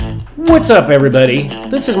What's up, everybody?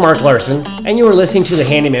 This is Mark Larson, and you are listening to the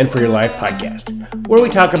Handyman for Your Life podcast, where we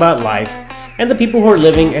talk about life and the people who are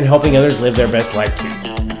living and helping others live their best life too.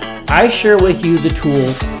 I share with you the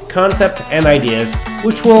tools, concepts, and ideas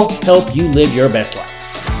which will help you live your best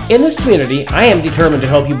life. In this community, I am determined to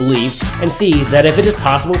help you believe and see that if it is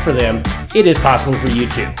possible for them, it is possible for you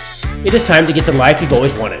too. It is time to get the life you've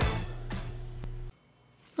always wanted.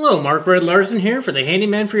 Hello, Mark Red Larson here for the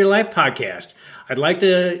Handyman for Your Life podcast. I'd like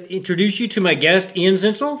to introduce you to my guest, Ian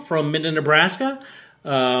Sinsel from Minden, Nebraska.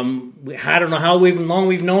 I don't know how long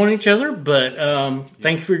we've known each other, but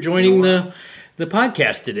thank you for joining the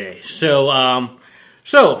podcast today. So,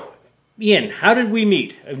 Ian, how did we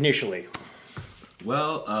meet initially?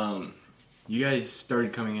 Well, you guys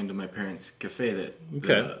started coming into my parents' cafe that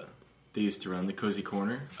they used to run, the Cozy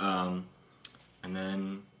Corner, and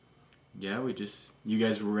then you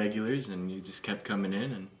guys were regulars, and you just kept coming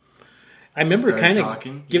in, and I remember kind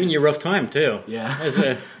of giving you a rough time too.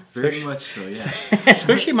 Yeah, very much so. Yeah,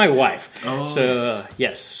 especially my wife. Oh, so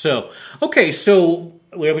yes. So okay. So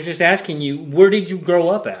I was just asking you, where did you grow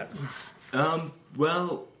up at?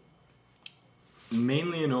 Well,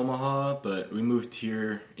 mainly in Omaha, but we moved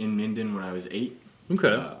here in Minden when I was 8.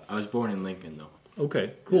 Okay. I was born in Lincoln though.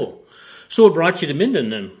 Okay, cool. So what brought you to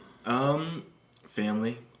Minden then?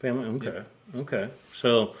 Family. Family. Okay. Yeah.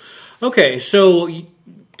 Okay. So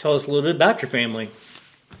tell us a little bit about your family.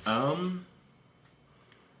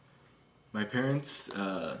 My parents,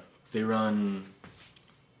 they run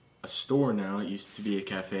a store now. It used to be a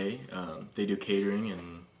cafe. They do catering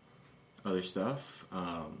and other stuff.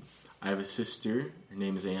 I have a sister. Her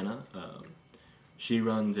name is Anna. She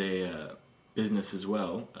runs a business as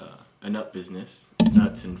well, a nut business,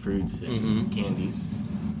 nuts and fruits and candies.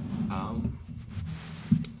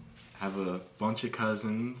 Have a bunch of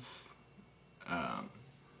cousins.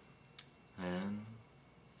 And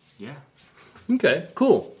yeah. Okay,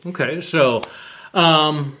 cool. Okay, so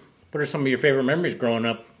what are some of your favorite memories growing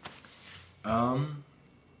up?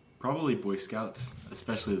 Probably Boy Scouts,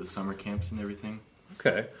 especially the summer camps and everything.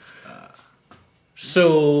 Okay.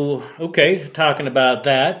 Talking about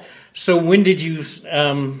that. So when did you,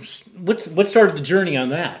 what started the journey on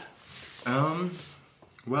that?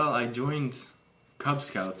 Well, I joined Cub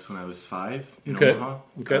Scouts when I was 5 in Omaha.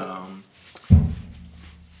 Okay.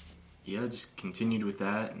 Just continued with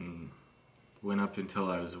that and went up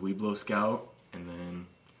until I was a Weeblo Scout, and then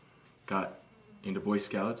got into Boy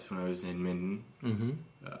Scouts when I was in Minden. Mm-hmm.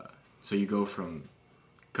 So you go from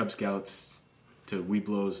Cub Scouts to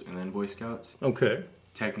Weeblos and then Boy Scouts. Okay.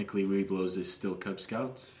 Technically, Weeblos is still Cub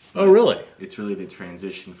Scouts. Oh, really? It's really the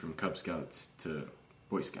transition from Cub Scouts to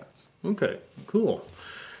Boy Scouts. Okay, cool.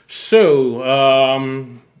 So,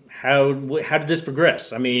 how did this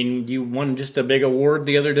progress? I mean, you won just a big award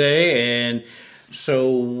the other day, and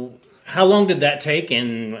so how long did that take?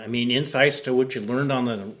 And I mean, insights to what you learned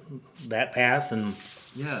on that path, and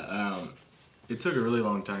it took a really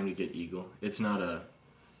long time to get Eagle. It's not a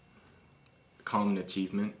common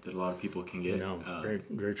achievement that a lot of people can get. No, very,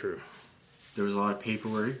 very true. There was a lot of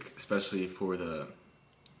paperwork, especially for the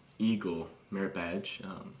Eagle merit badge,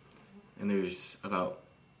 and there's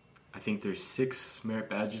I think there's 6 merit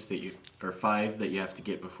badges or 5 that you have to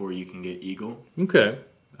get before you can get Eagle. Okay.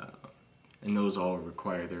 And those all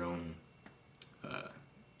require their own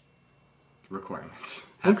requirements.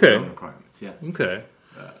 Their own requirements, yeah. Okay.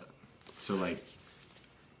 So like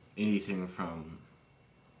anything from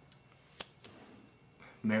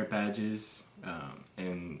merit badges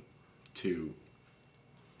and to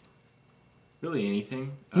really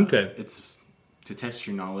anything. Okay. It's to test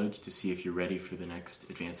your knowledge to see if you're ready for the next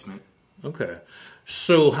advancement. Okay.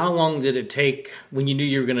 So how long did it take when you knew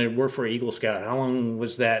you were going to work for Eagle Scout? How long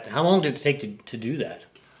was that? How long did it take to do that?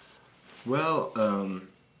 Well,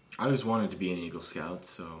 I always wanted to be an Eagle Scout,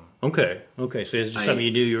 so... Okay. So it's just something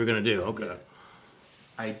you knew you were going to do. Okay. Yeah.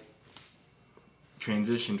 I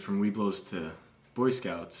transitioned from Weeblos to Boy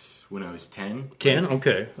Scouts when I was 10. 10?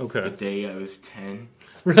 Okay. The day I was 10.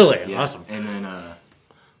 Really? Yeah. Awesome. And then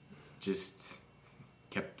just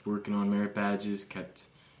kept working on merit badges, kept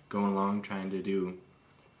going along trying to do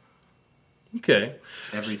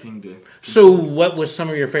everything to... So what was some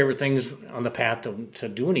of your favorite things on the path to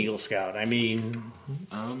do an Eagle Scout? I mean...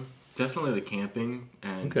 definitely the camping,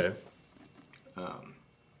 and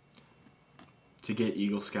to get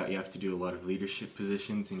Eagle Scout you have to do a lot of leadership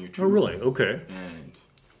positions in your troop. Oh, really? Okay. And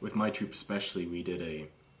with my troop especially, we did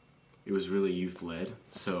it was really youth-led,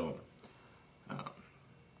 so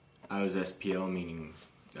I was SPL, meaning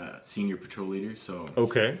senior patrol leader, so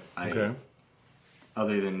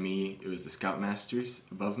other than me, it was the scoutmasters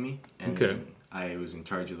above me, and then I was in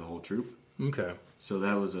charge of the whole troop. Okay. So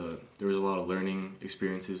there was a lot of learning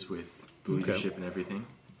experiences with the leadership and everything.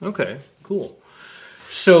 Okay, cool.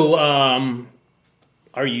 So,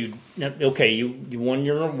 are you okay? You won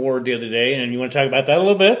your award the other day, and you want to talk about that a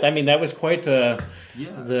little bit? I mean, that was quite the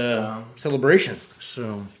celebration.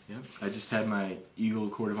 So, yeah, I just had my Eagle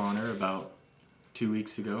Court of Honor about 2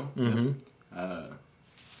 weeks ago. Mm-hmm.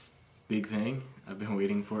 Big thing. I've been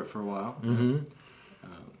waiting for it for a while. Mm-hmm.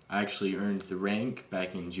 I actually earned the rank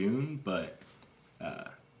back in June, but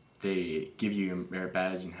they give you your merit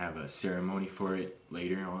badge and have a ceremony for it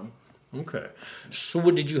later on. Okay. So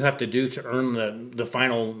what did you have to do to earn the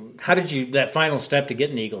final? How did you that final step to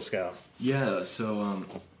get an Eagle Scout? Yeah, so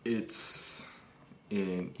it's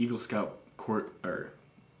an Eagle Scout court or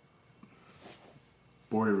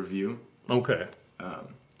board of review. Okay.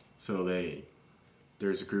 So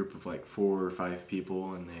there's a group of like 4 or 5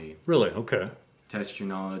 people, and they Really? Okay. test your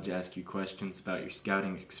knowledge, ask you questions about your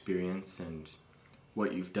scouting experience and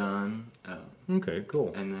what you've done. Okay,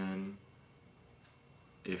 cool. And then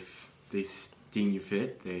if they deem you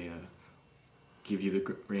fit, they give you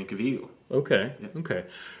the rank of Eagle. Okay, Yep. okay.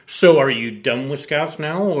 So are you done with Scouts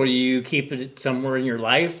now, or do you keep it somewhere in your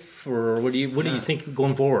life, or what do you think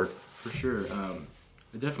going forward? For sure.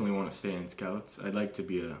 I definitely want to stay in Scouts. I'd like to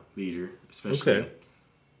be a leader, especially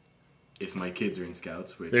if my kids are in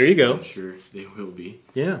Scouts, which there you go. I'm sure they will be.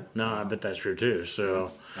 Yeah, no, I bet that's true too.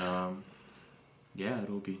 So, yeah,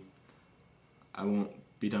 I won't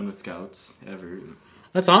be done with Scouts ever.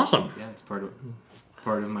 that's awesome. Yeah, it's part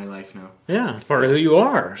of my life now. Yeah, it's part of who you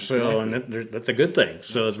are. So, Exactly. and that's a good thing.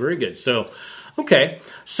 So it's very good. So, okay.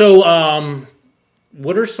 So,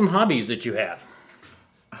 what are some hobbies that you have?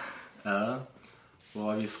 Well,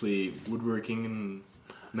 obviously, woodworking and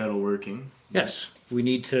metalworking. Yes, we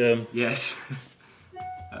need to. Yes.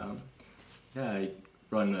 Yeah, I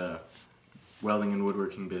run a welding and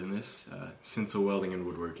woodworking business, Sinsel Welding and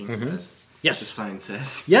Woodworking, as Yes. the sign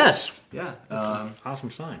says. Yes. Yeah. Awesome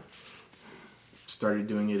sign. Started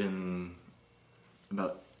doing it in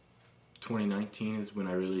about 2019 is when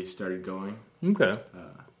I really started going. Okay.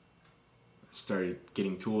 Started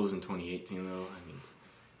getting tools in 2018, though. I mean,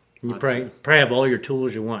 You lots probably have all your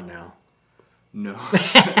tools you want now. no.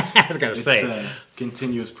 I was going to It's say. a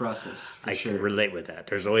continuous process, for I sure. can relate with that.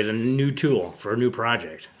 There's always a new tool for a new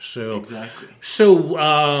project. So, Exactly.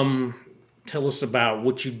 So, tell us about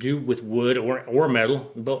what you do with wood or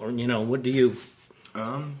metal. But, what do you?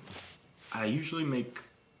 I usually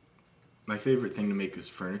my favorite thing to make is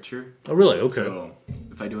furniture. Oh, really? Okay. So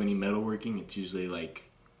if I do any metalworking, it's usually like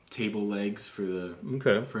table legs for the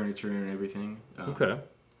Okay. furniture and everything. Okay.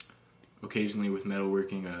 Occasionally with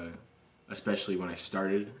metalworking, especially when I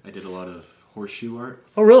started, I did a lot of horseshoe art.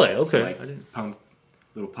 Oh, really? So Okay. like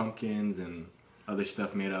little pumpkins and other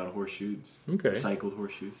stuff made out of horseshoes. Okay. Recycled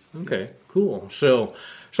horseshoes. Okay. Cool. So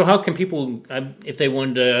how can people, if they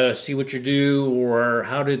wanted to see what you do, or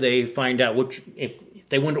how do they find out if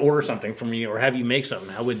they wanted to order something from you or have you make something?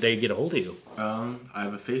 How would they get a hold of you? I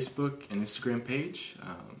have a Facebook and Instagram page.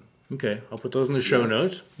 Okay. I'll put those in the show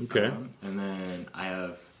notes. Okay. And then I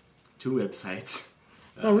have 2 websites.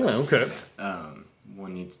 Oh, really? Okay.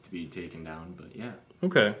 One needs to be taken down, but yeah.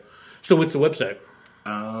 Okay. So what's the website?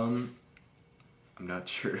 I'm not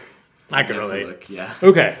sure. I can I'd have to relate. look, yeah.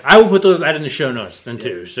 Okay, I will put that in the show notes then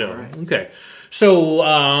too. So alright. okay, so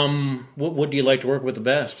what do you like to work with the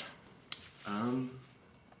best?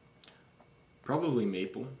 Probably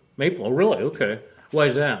maple. Maple. Oh, really? Okay. Why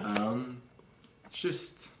is that? It's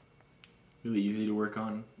just really easy to work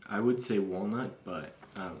on. I would say walnut, but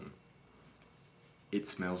it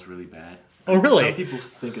smells really bad. Oh, really? Some people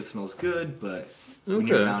think it smells good, but when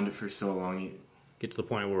you're Okay. around it for so long, Get to the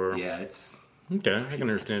point where it's. okay, I can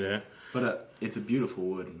understand that. But it's a beautiful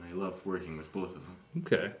wood, and I love working with both of them.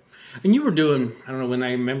 Okay, and you were doing I don't know when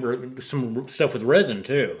I remember some stuff with resin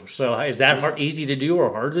too. So is that easy to do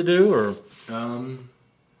or hard to do or?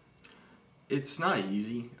 It's not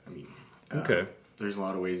easy. I mean, Okay. There's a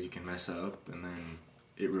lot of ways you can mess up, and then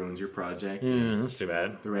it ruins your project. Yeah, that's too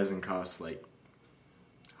bad. The resin costs like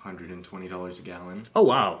 $120 a gallon. Oh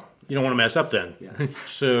wow, you don't want to mess up then. Yeah. A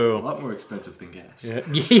So lot more expensive than gas.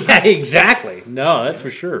 yeah, exactly. No, that's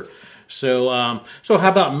for sure. So, so how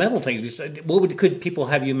about metal things? Could people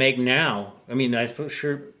have you make now? I mean, I suppose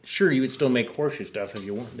sure you would still make horseshoe stuff if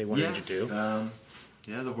they wanted you to.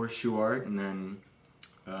 Yeah, the horseshoe art, and then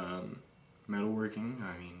metalworking.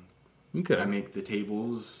 I mean, Okay. I make the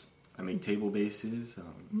tables. I make table bases.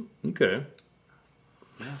 Okay.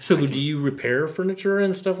 Yeah, So I do can- you repair furniture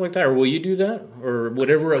and stuff like that, or will you do that, or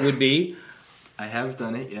whatever it would be? I have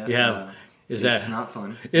done it. Yeah. Yeah. It's Is that not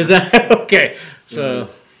fun. is that okay? It So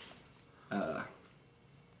was,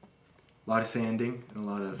 lot of sanding and a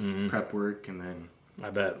lot of prep work, and then I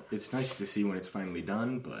bet it's nice to see when it's finally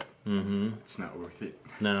done, but it's not worth it.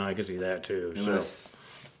 No, I can see that too. Unless,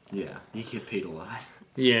 yeah, you get paid a lot.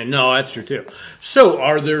 Yeah, no, that's true too. So,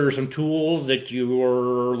 are there some tools that you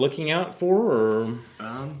are looking out for, or?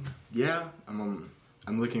 Yeah, I'm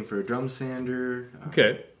looking for a drum sander.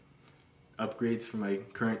 Okay. Upgrades for my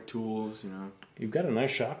current tools, you know. You've got a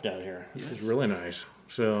nice shop down here. This is really nice.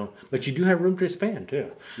 So, but you do have room to expand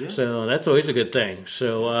too. Yeah. So that's always a good thing.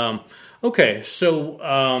 So, okay.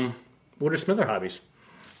 So, what are some other hobbies?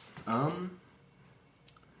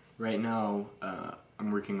 Right now,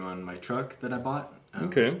 I'm working on my truck that I bought.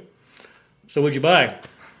 Okay. So what'd you buy?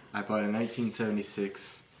 I bought a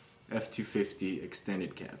 1976 F-250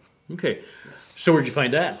 extended cab. Okay. Yes. So where'd you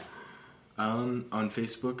find that? On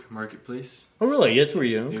Facebook Marketplace. Oh, really? That's where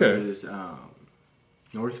you? Okay. It was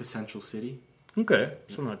north of Central City. Okay.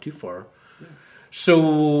 So not too far. Yeah. So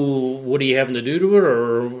what are you having to do to it,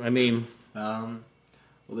 or I mean? Well,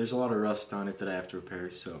 there's a lot of rust on it that I have to repair.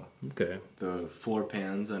 So Okay. the floor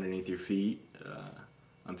pans underneath your feet,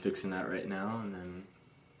 I'm fixing that right now, and then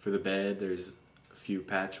for the bed, there's a few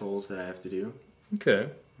patch holes that I have to do. Okay.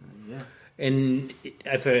 Yeah. And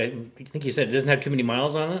I think you said it doesn't have too many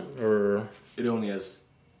miles on it, or? It only has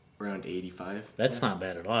around 85. That's not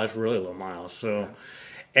bad at all. That's really low miles. So,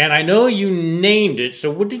 and I know you named it. So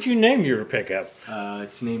what did you name your pickup?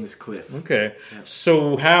 Its name is Cliff. Okay. Yeah.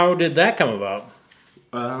 So how did that come about?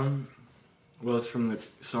 Well, it's from the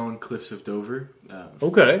song Cliffs of Dover.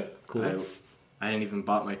 Okay. Cool. I hadn't even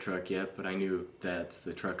bought my truck yet, but I knew that's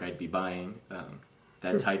the truck I'd be buying.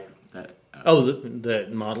 That type, that...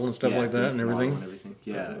 that model and stuff yeah, like that and everything? And everything.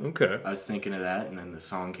 Yeah. Okay. I was thinking of that, and then the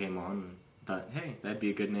song came on, and thought, hey, that'd be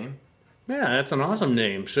a good name. Yeah, that's an awesome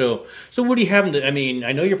name. So what do you have to, I mean,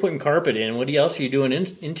 I know you're putting carpet in. What else are you doing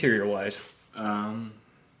interior-wise?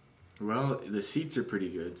 Well, the seats are pretty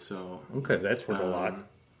good, so... Okay, that's worth a lot.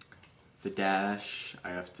 The dash, I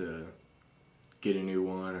have to get a new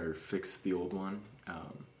one or fix the old one.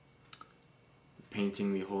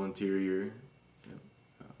 Painting the whole interior.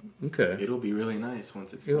 Okay. It'll be really nice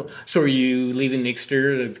once it's done. So are you leaving the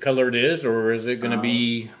exterior the color it is, or is it going to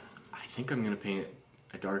be... I think I'm going to paint it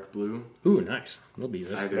a dark blue. Ooh, nice. That'll be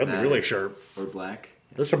really sharp. Or black.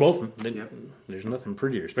 Those are both... Yep. There's nothing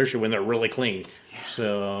prettier, especially when they're really clean. Yeah.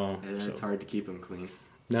 So It's hard to keep them clean.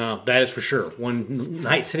 No, that is for sure. One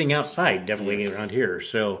night sitting outside, definitely around here.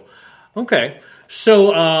 So, okay. So,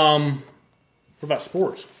 what about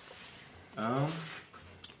sports?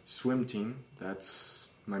 Swim team. That's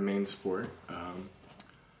my main sport.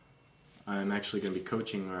 I'm actually going to be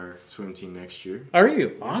coaching our swim team next year. Are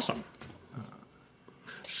you? Awesome.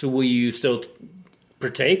 So will you still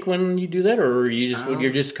partake when you do that, or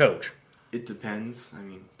you're just coach? It depends. I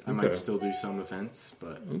mean, I might still do some events,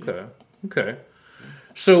 but... Okay.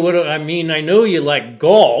 So what I mean, I know you like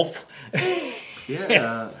golf.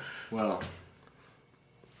 Yeah, well,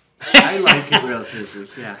 I like it relatively,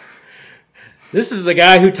 yeah. This is the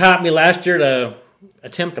guy who taught me last year to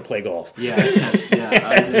attempt to play golf. Yeah,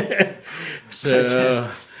 I did. So,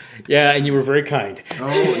 yeah, and you were very kind.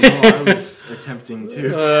 Oh, no, I was attempting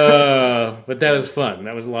to. But that was fun.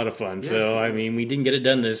 That was a lot of fun. Yes, so, I mean, we didn't get it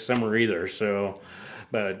done this summer either, so...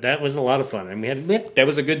 But that was a lot of fun, and that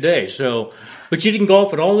was a good day. So, but you didn't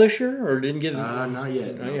golf at all this year, or didn't get? Not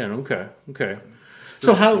yet. No. Yeah, okay.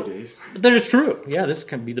 Still so how? 2 days. That is true. Yeah, this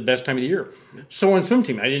can be the best time of the year. Yeah. So on swim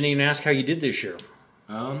team, I didn't even ask how you did this year.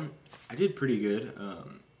 I did pretty good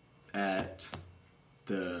at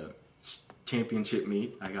the championship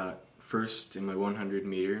meet. I got first in my 100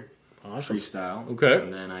 meter freestyle. Okay,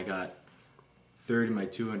 and then I got third in my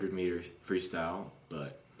 200 meter freestyle,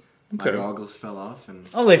 but. My goggles fell off.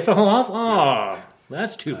 They fell off? Oh,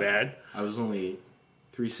 that's too bad. I was only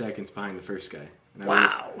 3 seconds behind the first guy.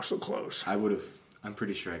 Wow, so close. I'm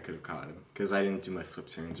pretty sure I could have caught him because I didn't do my flip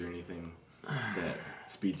turns or anything that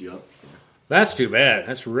speeds you up. Yeah. That's too bad.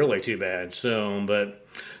 That's really too bad. So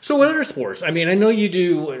what other sports? I mean, I know you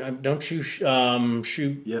do. Don't you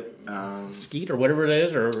shoot? Yep. Skeet or whatever it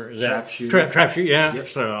is, or is trap that shoot? Trap shoot. Yeah. Yep.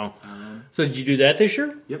 So did you do that this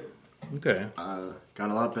year? Yep. Okay. Got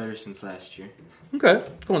a lot better since last year. Okay.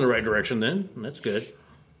 It's going the right direction then. That's good.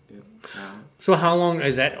 Yep. So how long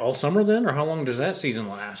is that? All summer then, or how long does that season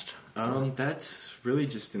last? That's really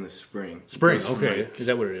just in the spring. Spring. Okay. Is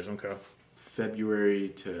that what it is? Okay. February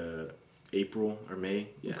to April or May.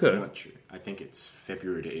 Yeah. Okay. I'm not sure. I think it's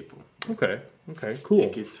February to April. Okay. Cool.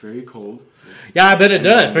 It gets very cold. Yeah, I bet it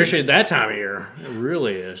does, especially at that time of year. It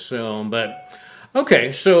really is. So, but.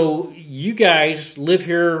 Okay, so you guys live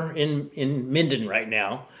here in Minden right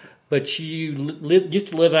now, but you used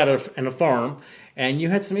to live out in a farm, And you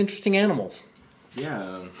had some interesting animals.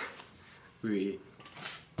 Yeah, we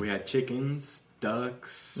had chickens,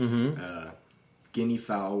 ducks, guinea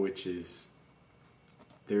fowl, which is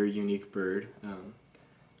they're a unique bird,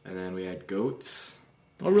 and then we had goats.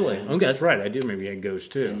 Oh, really? Okay, that's right. I do remember you had goats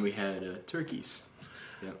too. And we had turkeys.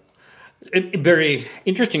 Very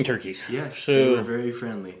interesting turkeys. Yes, so, they were very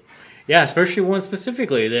friendly. Yeah, especially one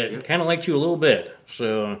specifically that kind of liked you a little bit.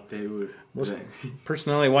 So they would. Most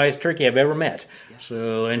personality-wise turkey I've ever met. Yeah.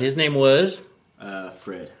 So, and his name was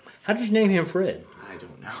Fred. How did you name him Fred? I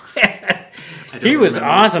don't know. He was an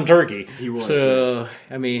awesome turkey. He was. So, yes.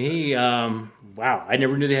 I mean, he. Wow, I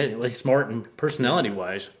never knew that. Was smart and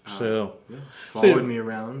personality-wise. So, followed me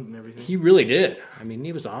around and everything. He really did. I mean,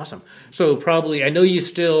 he was awesome. So probably, I know you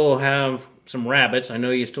still have some rabbits. I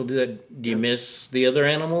know you still do that. Do you miss the other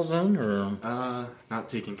animals then, or? Not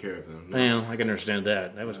taking care of them. No. Yeah, I can understand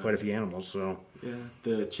that. That was quite a few animals. So. Yeah,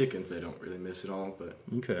 the chickens I don't really miss at all, but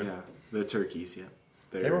okay. Yeah, the turkeys, yeah.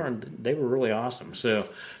 They were really awesome. So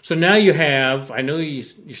now you have. I know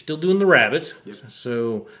you're still doing the rabbits. Yep.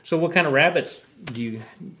 So what kind of rabbits do you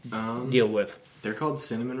deal with? They're called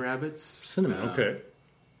cinnamon rabbits. Cinnamon. Okay.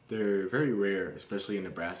 They're very rare, especially in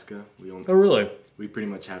Nebraska. Oh, really? We pretty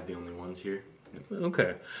much have the only ones here. Yep.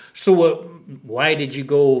 Okay. So why did you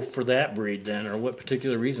go for that breed then, or what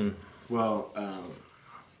particular reason? Well,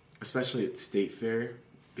 especially at State Fair,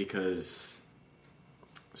 because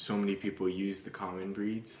so many people use the common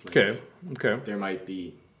breeds. Like, okay. There might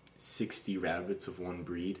be 60 rabbits of one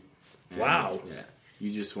breed. Wow. Yeah.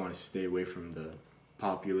 You just want to stay away from the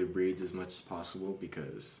popular breeds as much as possible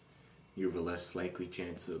because you have a less likely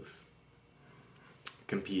chance of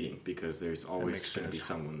competing because there's always going to be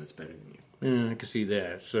someone that's better than you. I can see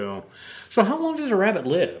that. So how long does a rabbit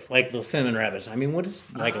live? Like those cinnamon rabbits. I mean, what is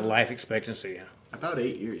like a life expectancy? About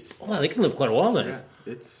 8 years. Oh, they can live quite a while then. Yeah,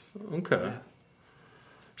 it's okay. Yeah.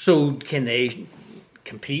 So can they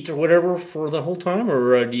compete or whatever for the whole time,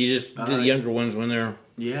 or do you just do the younger ones when they're?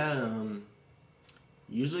 Yeah.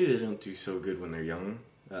 Usually they don't do so good when they're young.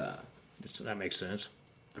 That makes sense.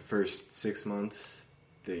 The first 6 months,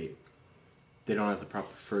 they don't have the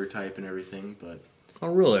proper fur type and everything, but. Oh,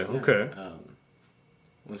 really? Yeah, okay.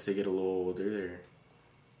 Once they get a little older,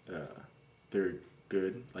 they're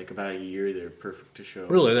good. Like about a year, they're perfect to show.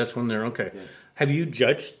 Really, that's when they're okay. Yeah. Have you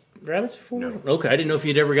judged rabbits before? No. Okay, I didn't know if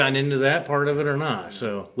you'd ever gotten into that part of it or not.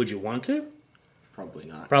 So, would you want to? Probably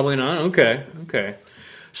not. Probably not. Okay.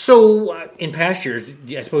 So, in past years,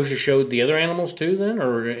 I suppose you showed the other animals too, then,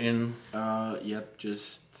 or in? Yep,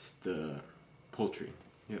 just the poultry.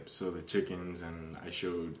 Yep. So the chickens, and I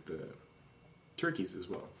showed the turkeys as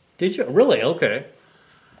well. Did you really? Okay.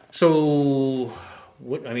 So,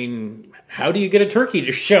 what? I mean, how do you get a turkey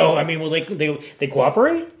to show? I mean, will they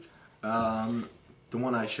cooperate? The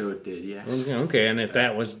one I showed did, yes. Okay, and if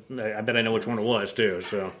that was, I bet I know which one it was too.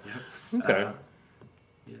 So, yep. Okay.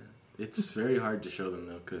 Yeah, it's very hard to show them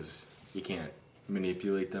though because you can't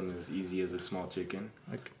manipulate them as easy as a small chicken.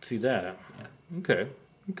 I can see that. Yeah.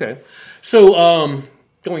 Okay. So,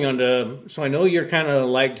 going on to, so I know you're kind of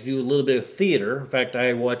like to do a little bit of theater. In fact,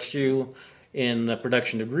 I watched you in the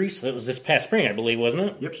production of Grease. It was this past spring, I believe, wasn't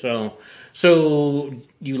it? Yep. So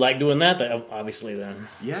you like doing that, obviously, then?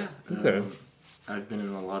 Yeah. Okay. I've been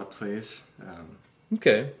in a lot of plays.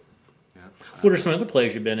 Okay. Yeah. What are some other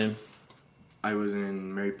plays you've been in? I was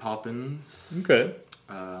in Mary Poppins. Okay.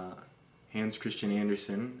 Hans Christian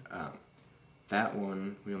Andersen. That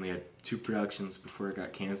one, we only had 2 productions before it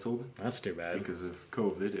got canceled. That's too bad. Because of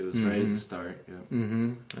COVID. It was right at the start. Yeah.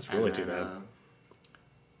 Mm-hmm. That's really too bad. A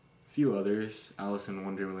few others. Alice in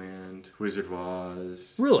Wonderland, Wizard of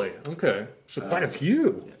Oz. Really? Okay. So quite a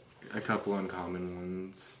few. Yeah, a couple uncommon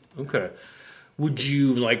ones. Okay. Would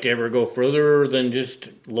you like to ever go further than just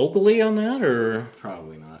locally on that, or?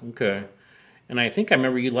 Probably not. Okay. And I think I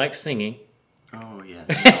remember you liked singing. Oh, yeah.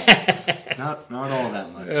 No, not all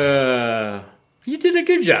that much. You did a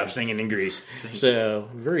good job singing in Grease. So,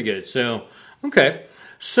 very good. So, okay.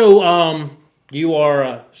 So, you are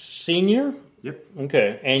a senior? Yep.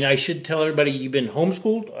 Okay. And I should tell everybody you've been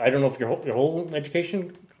homeschooled. I don't know if your whole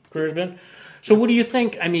education career has been. So, what do you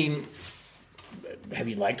think? I mean, have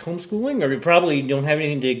you liked homeschooling? Or you probably don't have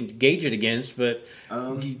anything to gauge it against, but...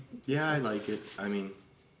 Yeah, I like it. I mean,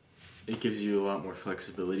 it gives you a lot more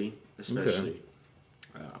flexibility, especially...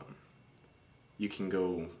 Okay. You can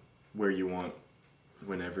go where you want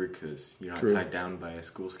whenever because you're not tied down by a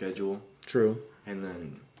school schedule. True. And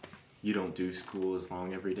then you don't do school as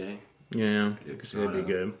long every day. Yeah, it's that'd be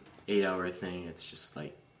good. 8-hour thing. It's just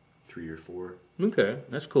like 3 or 4. Okay,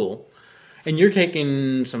 that's cool. And you're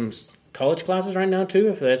taking some college classes right now too.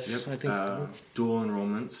 If that's, yep. I think dual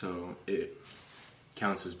enrollment. So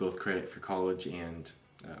counts as both credit for college and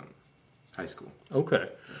high school. Okay.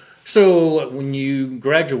 So when you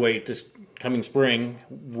graduate this coming spring,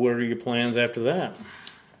 what are your plans after that?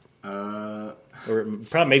 Or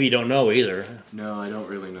probably maybe you don't know either. No, I don't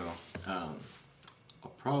really know. I'll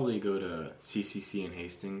probably go to CCC in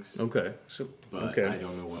Hastings. Okay. But I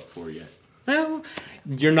don't know what for yet. Well,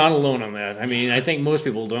 you're not alone on that. I mean, I think most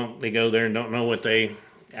people don't. They go there and don't know what they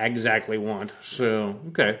exactly want. So,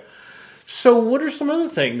 okay. So what are some other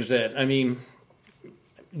things that, I mean,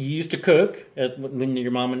 you used to cook when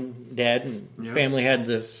your mom and dad and family had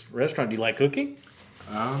this restaurant. Do you like cooking?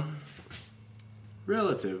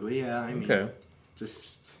 Relatively, yeah. I mean,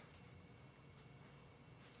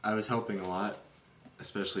 I was helping a lot,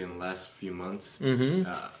 especially in the last few months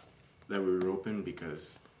that we were open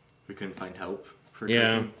because we couldn't find help for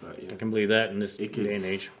cooking. But, I can believe that in this day and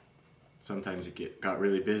age. Sometimes it got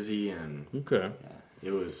really busy, and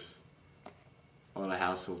it was a lot of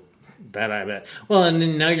hassle. That I bet. Well, and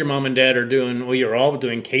then now your mom and dad are doing, you're all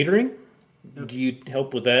doing catering? Yep. Do you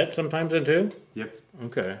help with that sometimes then too? Yep.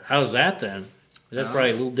 Okay. How's that then? Is that probably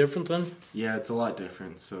a little different then? Yeah, it's a lot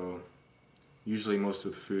different. So usually most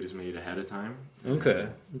of the food is made ahead of time. Okay.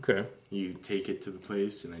 You take it to the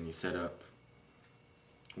place and then you set up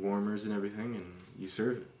warmers and everything and you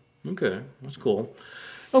serve it. Okay. That's cool.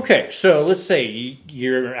 Okay, so let's say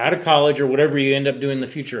you're out of college or whatever you end up doing in the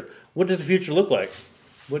future. What does the future look like?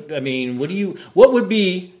 What would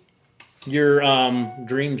be your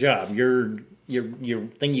dream job? Your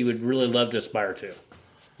thing you would really love to aspire to?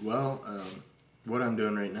 Well, what I'm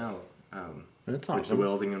doing right now, that's awesome. With the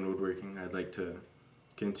welding and woodworking, I'd like to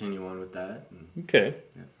continue on with that. Okay.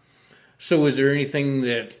 Yeah. So, is there anything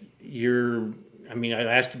that I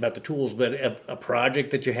asked about the tools, but a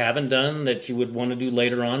project that you haven't done that you would want to do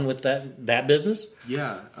later on with that business?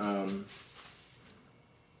 Yeah,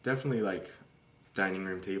 definitely like dining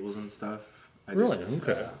room tables and stuff.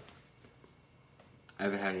 Okay. I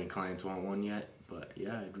haven't had any clients want one yet, but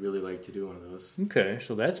yeah, I'd really like to do one of those. Okay,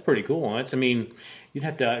 so that's pretty cool. You'd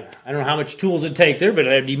have to, I don't know how much tools it'd take there, but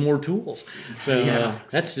I'd need more tools. So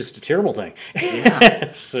that's just a terrible thing.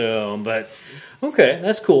 Yeah. Okay,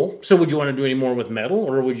 that's cool. So would you want to do any more with metal,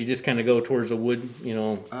 or would you just kind of go towards the wood,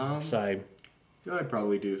 side? Yeah, I'd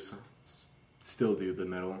probably still do the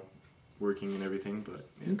metal working and everything, but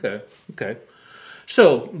yeah. Okay.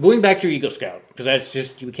 So going back to your Eagle Scout, because that's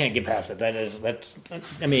just, we can't get past it.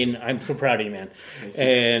 I'm so proud of you, man.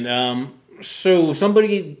 And so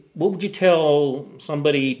what would you tell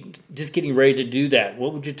somebody just getting ready to do that?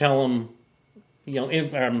 What would you tell them,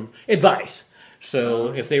 advice?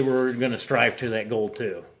 So if they were going to strive to that goal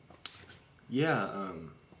too. Yeah,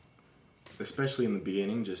 especially in the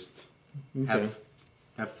beginning, just have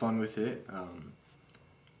fun with it.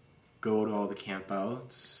 Go to all the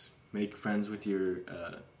campouts, make friends with your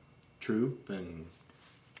troop, and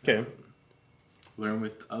learn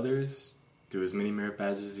with others. Do as many merit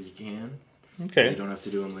badges as you can, so you don't have to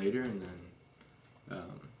do them later. And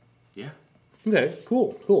then, Okay,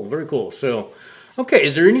 cool, very cool. So,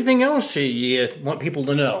 is there anything else you want people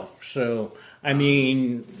to know? So,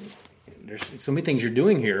 there's so many things you're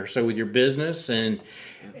doing here. So with your business and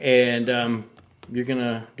you're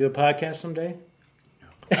gonna do a podcast someday?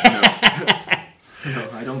 No,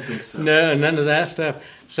 I don't think so. No, none of that stuff.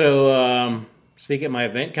 So, speak at my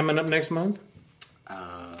event coming up next month?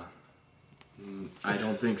 I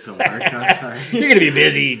don't think so, Mark. I'm sorry. You're going to be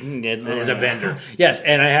busy as a vendor. Yes,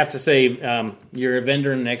 and I have to say, you're a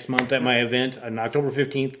vendor next month at my event on October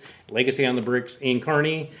 15th, Legacy on the Bricks in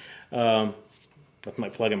Kearney. That's my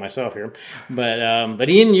plugging myself here. But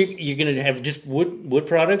Ian, you're going to have just wood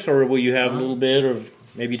products, or will you have a little bit of,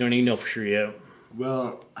 maybe you don't even know for sure yet?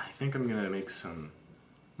 Well, I think I'm going to make some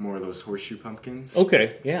more of those horseshoe pumpkins.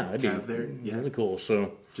 Okay, yeah. That'd be really cool.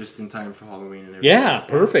 So just in time for Halloween and everything. Yeah,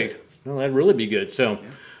 perfect. Well, that'd really be good. So,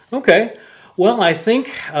 okay. Well, I think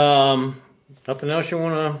nothing else you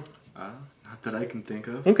want to... Not that I can think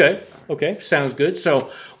of. Okay. Sounds good.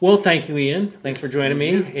 So, well, thank you, Ian. Thanks for joining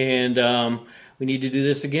me. And we need to do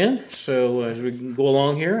this again. So, as we go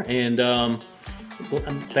along here. And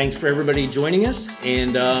thanks for everybody joining us.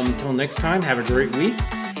 And until next time, have a great week.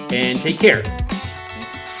 And take care.